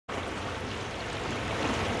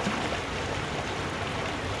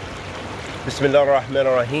بسم الله الرحمن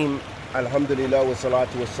الرحيم الحمد لله والصلاة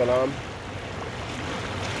والسلام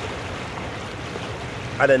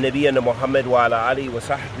على نبينا محمد وعلى آله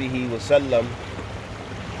وصحبه وسلم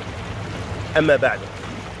أما بعد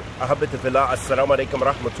أحبتي في الله السلام عليكم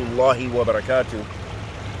ورحمة الله وبركاته.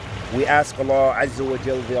 We ask Allah Azza wa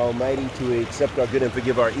Jal the Almighty to accept our good and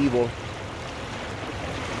forgive our evil,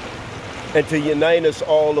 and to unite us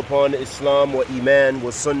all upon Islam wa Iman wa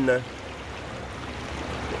Sunnah.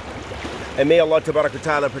 And may Allah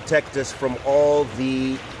Ta'ala protect us from all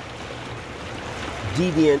the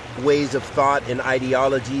deviant ways of thought and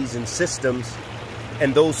ideologies and systems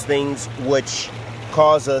and those things which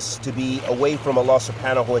cause us to be away from Allah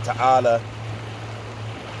Subhanahu wa Ta'ala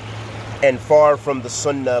and far from the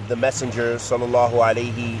Sunnah of the Messenger Sallallahu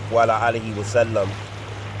Alaihi wa alihi Wasallam.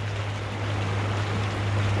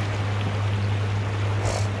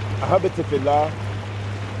 Ahabati fillah,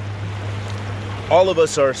 all of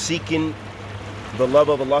us are seeking the love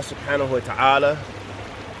of Allah Subhanahu wa Ta'ala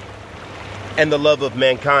and the love of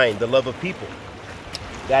mankind, the love of people.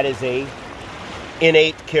 That is a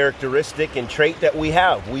innate characteristic and trait that we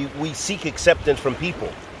have. We seek acceptance from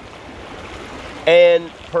people.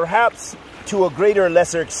 And perhaps to a greater or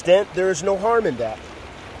lesser extent, there is no harm in that.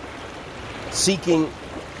 Seeking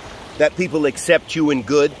that people accept you in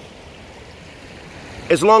good,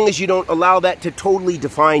 as long as you don't allow that to totally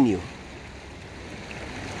define you,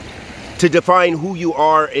 to define who you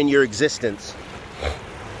are in your existence.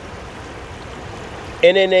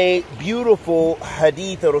 And in a beautiful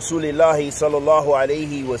hadith of Rasulullah sallallahu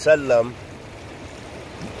alayhi wa sallam,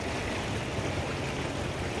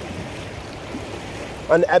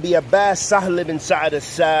 عن أبي عباس سهل بن سعد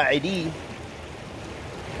الساعدي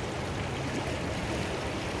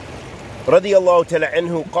رضي الله تعالى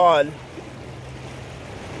عنه قال: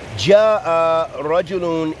 جاء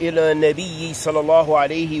رجل إلى النبي صلى الله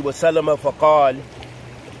عليه وسلم فقال: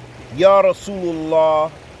 يا رسول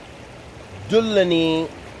الله دلني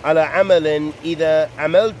على عمل إذا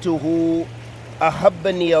عملته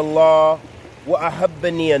أحبني الله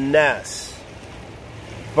وأحبني الناس.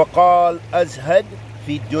 فقال: أزهد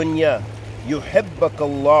في الدنيا يحبك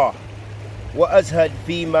الله، وأزهد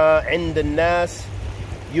فيما عند الناس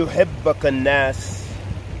يحبك الناس.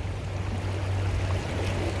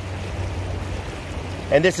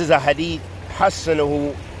 And this is a hadith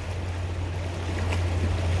hasanahu,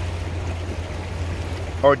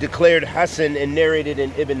 or declared Hasan and narrated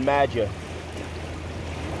in Ibn Majah.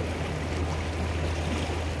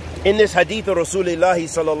 In this hadith of Rasulullah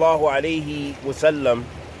sallallahu alayhi wasallam,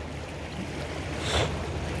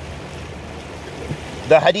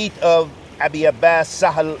 the hadith of Abi Abbas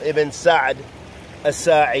Sahal ibn Sa'd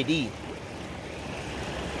as-Sa'idi,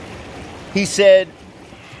 he said,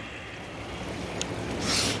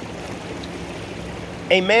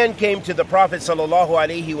 a man came to the Prophet sallallahu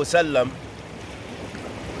alaihi wasallam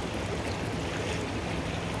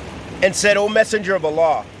and said, O Messenger of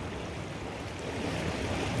Allah,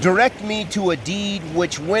 direct me to a deed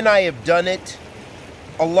which when I have done it,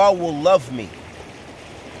 Allah will love me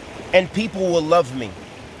and people will love me.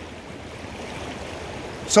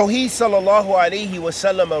 So he sallallahu alaihi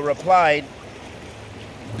wasallam replied,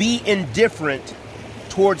 be indifferent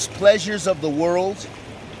towards pleasures of the world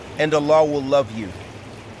and Allah will love you.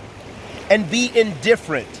 And be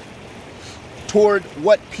indifferent toward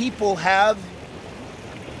what people have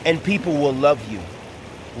and people will love you.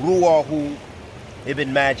 Ruwahu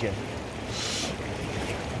Ibn Majah.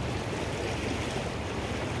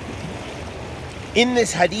 In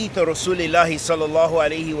this hadith of Rasulullah sallallahu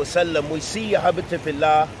alayhi wa sallam, we see, Habibti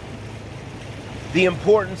fillah, the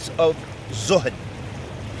importance of zuhd,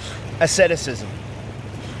 asceticism.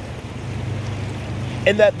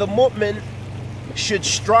 And that the mu'min should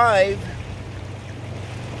strive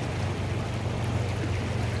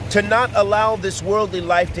to not allow this worldly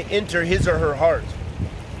life to enter his or her heart.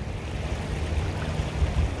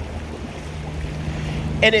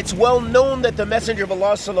 And it's well known that the Messenger of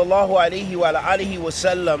Allah sallallahu alaihi wa alihi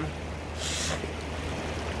wasallam,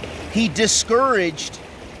 he discouraged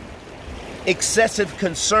excessive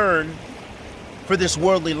concern for this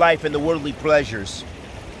worldly life and the worldly pleasures.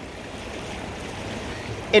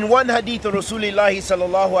 In one hadith of Rasulullah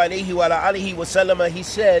sallallahu alaihi wa alihi wasallam, he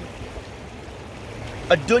said,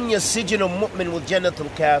 الدنيا سجن المؤمن والجنة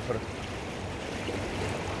الكافر.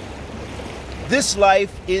 This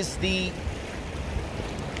life is the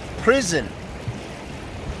prison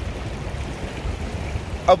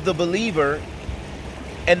of the believer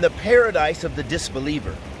and the paradise of the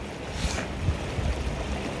disbeliever.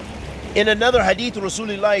 In another hadith,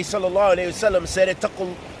 Rasulullah sallallahu alayhi wa sallam said,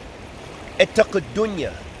 اتقوا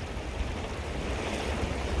الدنيا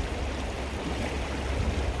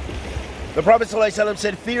The Prophet ﷺ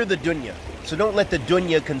said, fear the dunya. So don't let the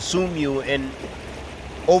dunya consume you and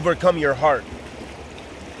overcome your heart.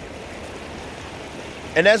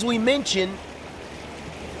 And as we mentioned,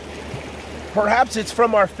 perhaps it's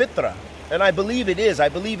from our fitrah. And I believe it is. I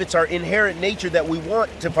believe it's our inherent nature that we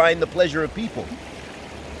want to find the pleasure of people.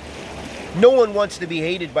 No one wants to be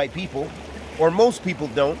hated by people, or most people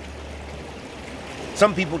don't.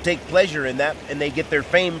 Some people take pleasure in that, and they get their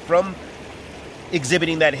fame from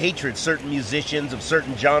exhibiting that hatred. Certain musicians of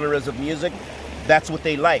certain genres of music, that's what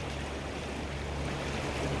they like.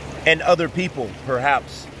 And other people,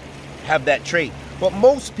 perhaps, have that trait. But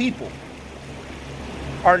most people,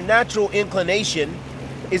 our natural inclination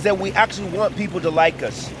is that we actually want people to like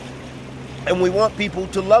us. And we want people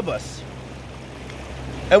to love us.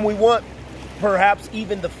 And we want perhaps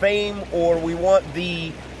even the fame, or we want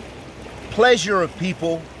the pleasure of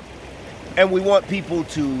people, and we want people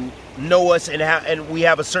to know us, and we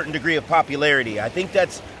have a certain degree of popularity. I think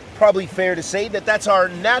that's probably fair to say that that's our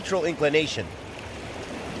natural inclination.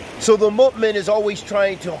 So the mu'min is always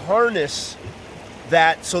trying to harness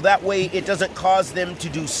that, so that way it doesn't cause them to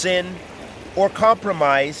do sin or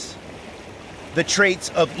compromise the traits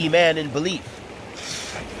of iman and belief.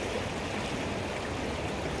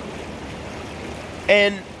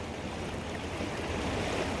 And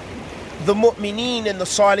the mu'mineen and the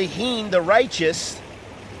salihin, the righteous,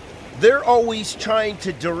 they're always trying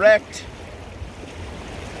to direct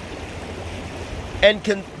and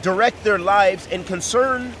can direct their lives and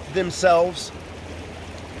concern themselves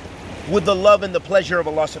with the love and the pleasure of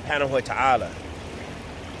Allah subhanahu wa ta'ala.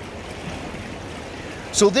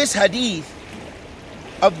 So this hadith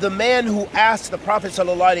of the man who asked the Prophet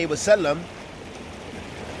sallallahu alaihi wasallam,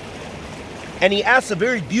 and he asked a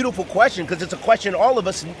very beautiful question, because it's a question all of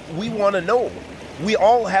us, we want to know. We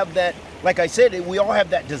all have that, like I said, we all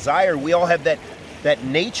have that desire. We all have that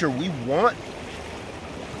nature. We want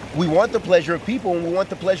the pleasure of people, and we want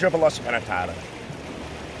the pleasure of Allah subhanahu wa ta'ala.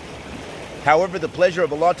 However, the pleasure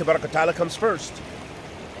of Allah tabaraka wa ta'ala comes first.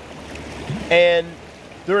 And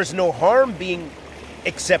there is no harm being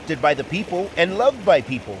accepted by the people and loved by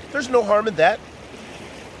people. There's no harm in that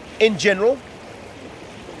in general.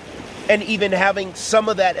 And even having some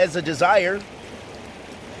of that as a desire.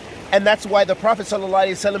 And that's why the Prophet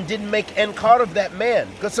ﷺ didn't make enkar of that man.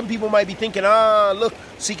 Because some people might be thinking, look,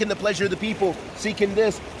 seeking the pleasure of the people, seeking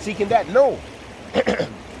this, seeking that. No.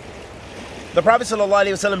 The Prophet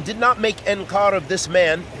ﷺ did not make enkar of this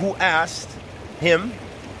man who asked him,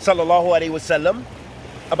 sallallahu alaihi wasallam,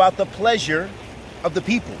 about the pleasure of the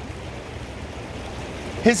people.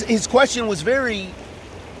 His question was very,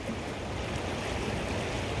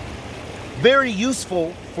 very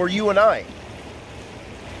useful for you and I.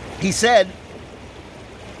 He said,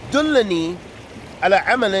 "Dullani ala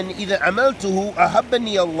amalan idha amaltuhu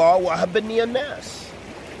ahabbani Allah wa ahabbani an-nas."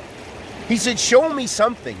 He said, show me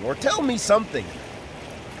something or tell me something.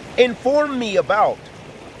 Inform me about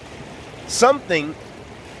something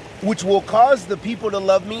which will cause the people to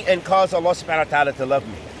love me and cause Allah subhanahu wa ta'ala to love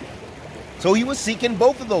me. So he was seeking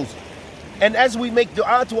both of those. And as we make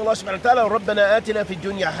dua to Allah subhanahu wa ta'ala, رَبَّنَا آتِنَا فِي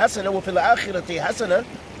الدُّنْيَا حَسَنَةً وَفِي الْآخِرَةِ حَسَنَةً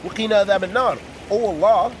وَقِنَا عَذَابَ النَّارِ. O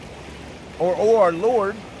Allah, or O our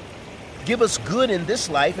Lord, give us good in this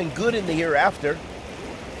life and good in the hereafter,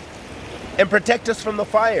 and protect us from the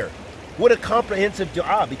fire. What a comprehensive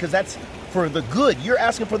dua, because that's for the good. You're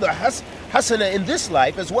asking for the hasana in this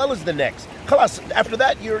life as well as the next. Khalas, after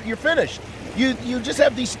that, you're finished. You just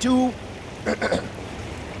have these two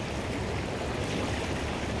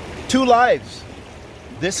lives.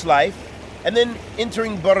 This life, and then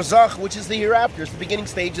entering barzakh, which is the hereafter. It's the beginning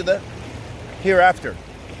stage of the hereafter.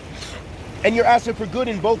 And you're asking for good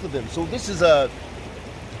in both of them. So this is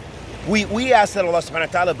we ask that Allah subhanahu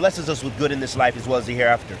wa ta'ala blesses us with good in this life as well as the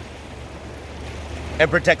hereafter, and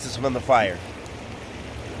protects us from the fire.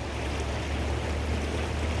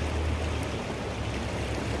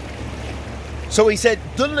 So he said,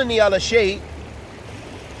 Dullani ala shay,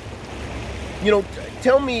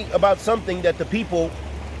 tell me about something that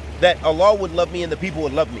that Allah would love me and the people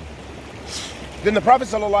would love me. Then the Prophet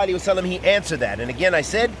ﷺ, he answered that. And again, I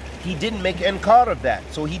said, he didn't make enkar of that.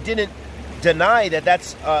 So he didn't deny that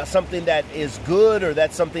that's something that is good, or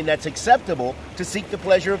that's something that's acceptable to seek the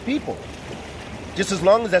pleasure of people. Just as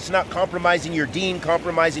long as that's not compromising your deen,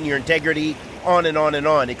 compromising your integrity, on and on and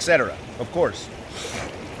on, etc. Of course.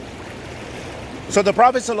 So the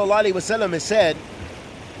Prophet ﷺ has said,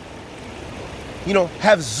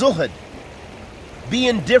 have zuhud, be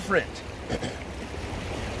indifferent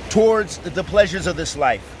towards the pleasures of this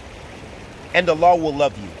life, and Allah will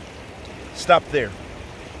love you. Stop there.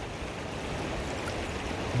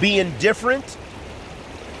 Be indifferent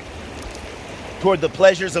toward the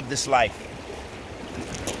pleasures of this life.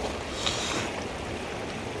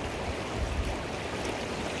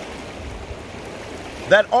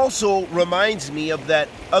 That also reminds me of that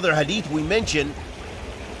other hadith we mentioned,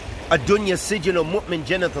 Ad-dunya sijnu mu'min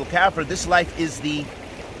jannat al-kafir. This life is the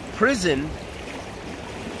prison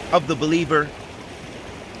of the believer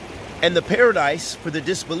and the paradise for the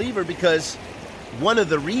disbeliever, because one of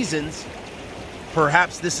the reasons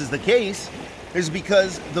perhaps this is the case is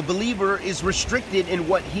because the believer is restricted in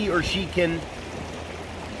what he or she can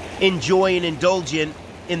enjoy and indulge in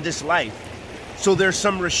this life. So there's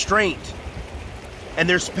some restraint, and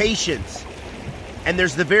there's patience, and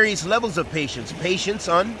there's the various levels of patience. Patience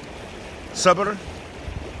on sabr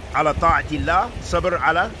ala ta'atillah, sabr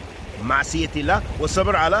ala ma'siyatillah, wa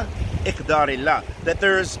sabr ala iqdarillah. That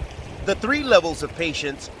there's the three levels of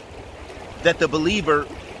patience that the believer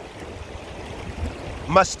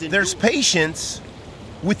must endure. There's patience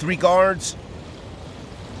with regards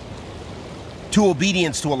to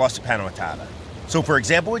obedience to Allah subhanahu wa ta'ala. So for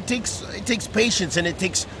example, it takes patience, and it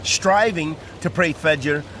takes striving to pray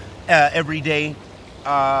Fajr every day,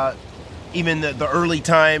 even the early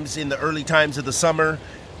times, in the early times of the summer,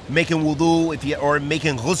 making wudu or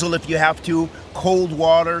making ghusl if you have to, cold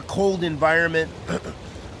water, cold environment.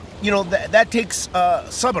 That takes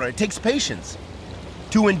sabr, it takes patience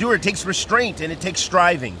to endure. It takes restraint, and it takes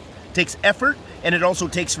striving. It takes effort, and it also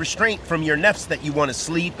takes restraint from your nafs that you want to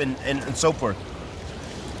sleep and so forth.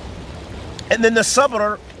 And then the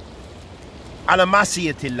sabr ala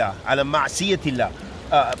ma'siyatillah,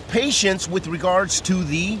 patience with regards to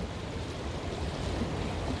the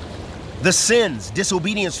sins,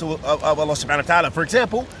 disobedience of Allah subhanahu wa ta'ala. For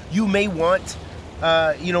example, you may want,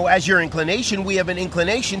 as your inclination, we have an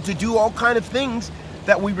inclination to do all kind of things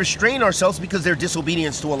that we restrain ourselves because they're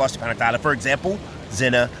disobedience to Allah subhanahu wa ta'ala. For example,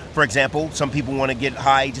 zina. For example, some people want to get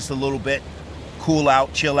high just a little bit, cool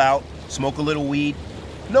out, chill out, smoke a little weed.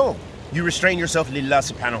 No, you restrain yourself lillah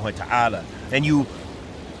subhanahu wa ta'ala, and you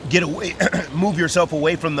get away, move yourself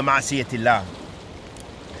away from the ma'siyatillah.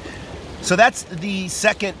 So that's the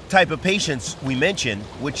second type of patience we mentioned,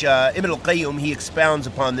 which Ibn al-Qayyim, he expounds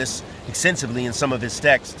upon this extensively in some of his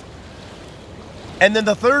texts. And then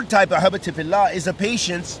the third type of habati fillah is a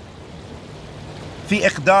patience fi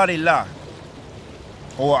iqdarillah,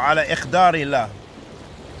 or ala iqdarillah.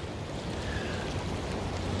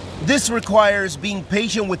 This requires being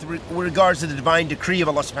patient with regards to the divine decree of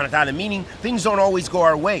Allah subhanahu wa ta'ala, meaning things don't always go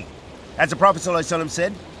our way. As the Prophet sallallahu alaihi wasallam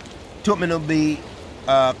said, tu'minu bi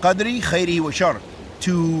qadri khayrihi wa shar,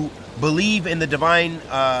 to believe in the divine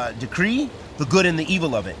decree, the good and the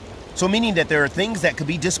evil of it. So meaning that there are things that could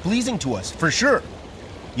be displeasing to us, for sure.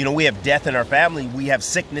 We have death in our family, we have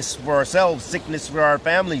sickness for ourselves, sickness for our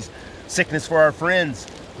families, sickness for our friends,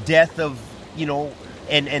 death of,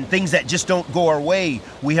 and things that just don't go our way.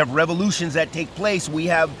 We have revolutions that take place, we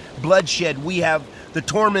have bloodshed, we have the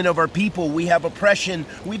torment of our people, we have oppression,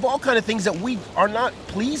 we have all kind of things that we are not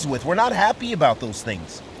pleased with. We're not happy about those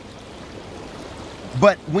things.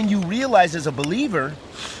 But when you realize as a believer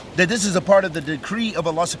that this is a part of the decree of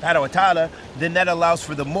Allah subhanahu wa ta'ala, then that allows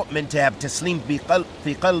for the mu'min to have taslim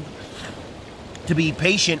fi qalb, to be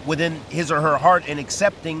patient within his or her heart and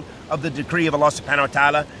accepting of the decree of Allah subhanahu wa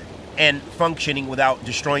ta'ala, and functioning without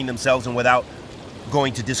destroying themselves and without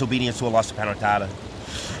going to disobedience to Allah subhanahu wa ta'ala.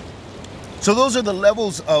 So those are the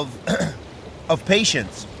levels of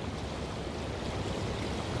patience.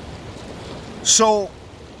 So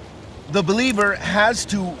the believer has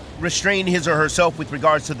to restrain his or herself with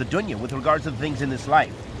regards to the dunya, with regards to the things in this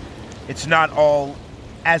life. It's not all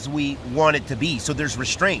as we want it to be, so there's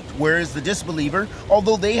restraint. Whereas the disbeliever,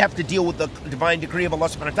 although they have to deal with the divine decree of Allah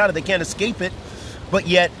subhanahu wa ta'ala, they can't escape it, but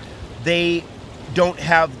yet they don't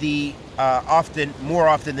have the more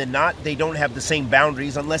often than not, they don't have the same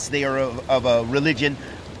boundaries, unless they are of a religion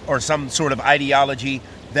or some sort of ideology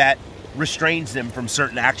that restrains them from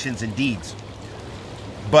certain actions and deeds.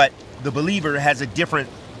 But the believer has a different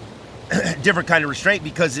kind of restraint,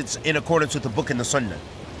 because it's in accordance with the book and the sunnah.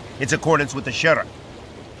 It's accordance with the shara,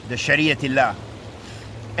 the shariatillah.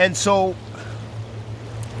 And so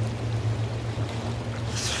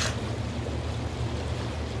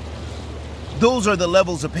those are the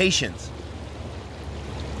levels of patience.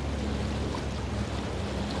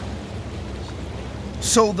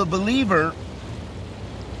 So the believer,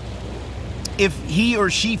 if he or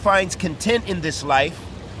she finds content in this life,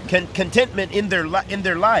 contentment in their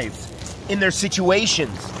lives, in their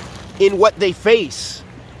situations, in what they face,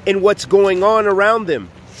 in what's going on around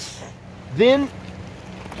them, then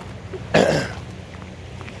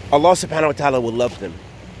Allah subhanahu wa ta'ala will love them.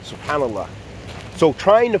 Subhanallah. So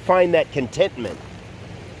trying to find that contentment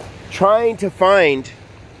trying to find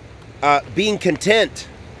being content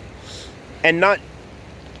and not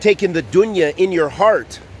taking the dunya in your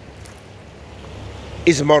heart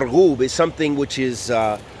is marghoob, is something which is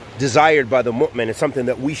desired by the mu'min. It's something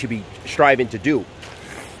that we should be striving to do.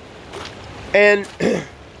 And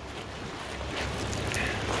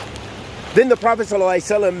then the Prophet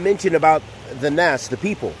ﷺ mentioned about the nas, the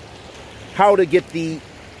people, how to get the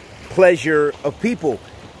pleasure of people,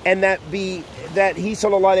 and that he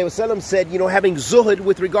ﷺ said, you know, having zuhud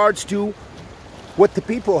with regards to what the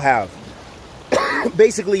people have.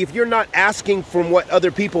 Basically, if you're not asking from what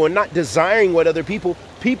other people and not desiring what other people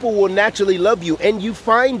will naturally love you. And you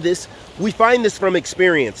find this, we find this from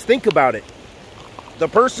experience. Think about it. The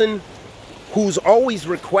person who's always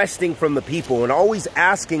requesting from the people and always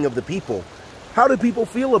asking of the people, how do people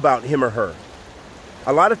feel about him or her?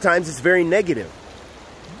 A lot of times it's very negative.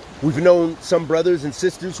 We've known some brothers and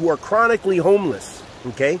sisters who are chronically homeless,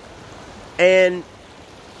 okay? And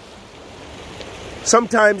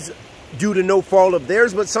sometimes due to no fault of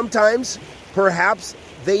theirs, but sometimes perhaps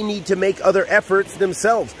they need to make other efforts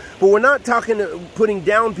themselves. But we're not talking putting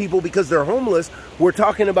down people because they're homeless. We're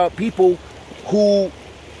talking about people who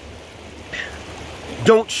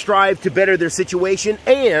don't strive to better their situation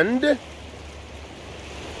and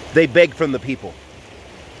they beg from the people.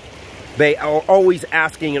 They are always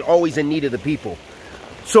asking and always in need of the people.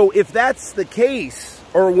 So if that's the case,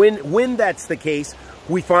 or when that's the case,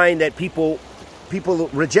 we find that people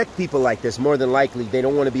reject people like this more than likely. They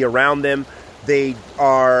don't want to be around them. They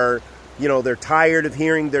are, you know, they're tired of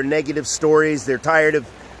hearing their negative stories. They're tired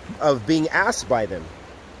of being asked by them.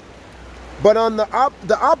 But on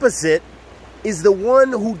the opposite is the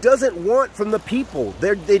one who doesn't want from the people.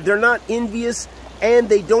 They're not envious, and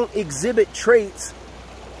they don't exhibit traits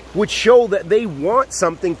which show that they want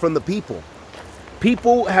something from the people.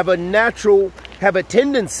 People have a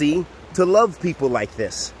tendency to love people like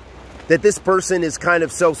this. That this person is kind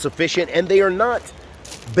of self-sufficient and they are not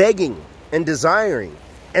begging and desiring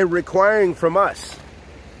and requiring from us.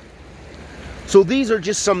 So these are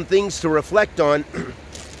just some things to reflect on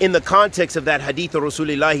in the context of that hadith of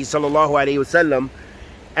Rasulullah sallallahu alaihi wasallam.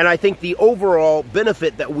 And I think the overall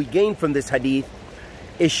benefit that we gain from this hadith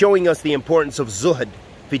is showing us the importance of zuhd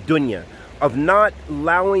fi dunya, of not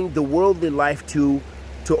allowing the worldly life to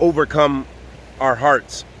overcome our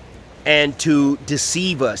hearts and to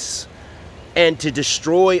deceive us and to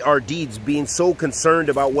destroy our deeds, being so concerned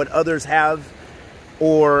about what others have,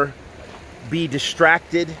 or be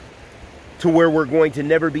distracted to where we're going to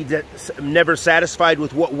never satisfied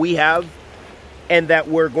with what we have, and that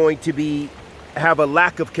we're going to have a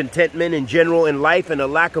lack of contentment in general in life and a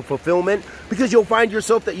lack of fulfillment, because you'll find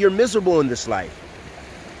yourself that you're miserable in this life.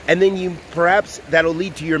 And then perhaps that'll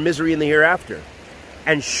lead to your misery in the hereafter.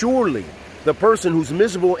 And surely the person who's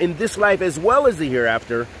miserable in this life as well as the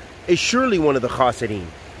hereafter is surely one of the khasireen.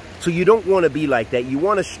 So you don't want to be like that. You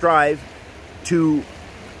want to strive to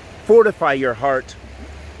fortify your heart,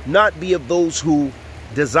 not be of those who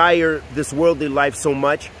desire this worldly life so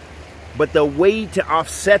much, but the way to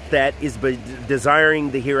offset that is by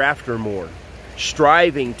desiring the hereafter more,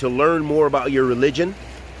 striving to learn more about your religion,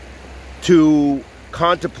 to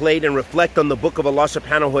contemplate and reflect on the book of Allah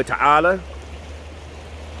subhanahu wa ta'ala,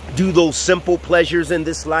 do those simple pleasures in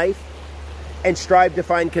this life, and strive to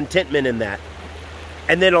find contentment in that.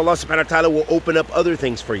 And then Allah subhanahu wa ta'ala will open up other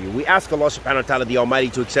things for you. We ask Allah subhanahu wa ta'ala the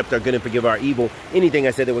Almighty to accept our good and forgive our evil. Anything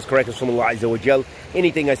I said that was correct is from Allah Azza wa Jal.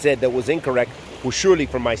 Anything I said that was incorrect was surely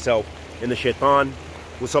from myself and the shaitan.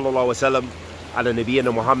 Wa sallallahu wa sallam ala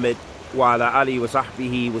nabiyyina Muhammad wa ala alihi wa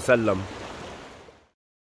sahbihi wa sallam.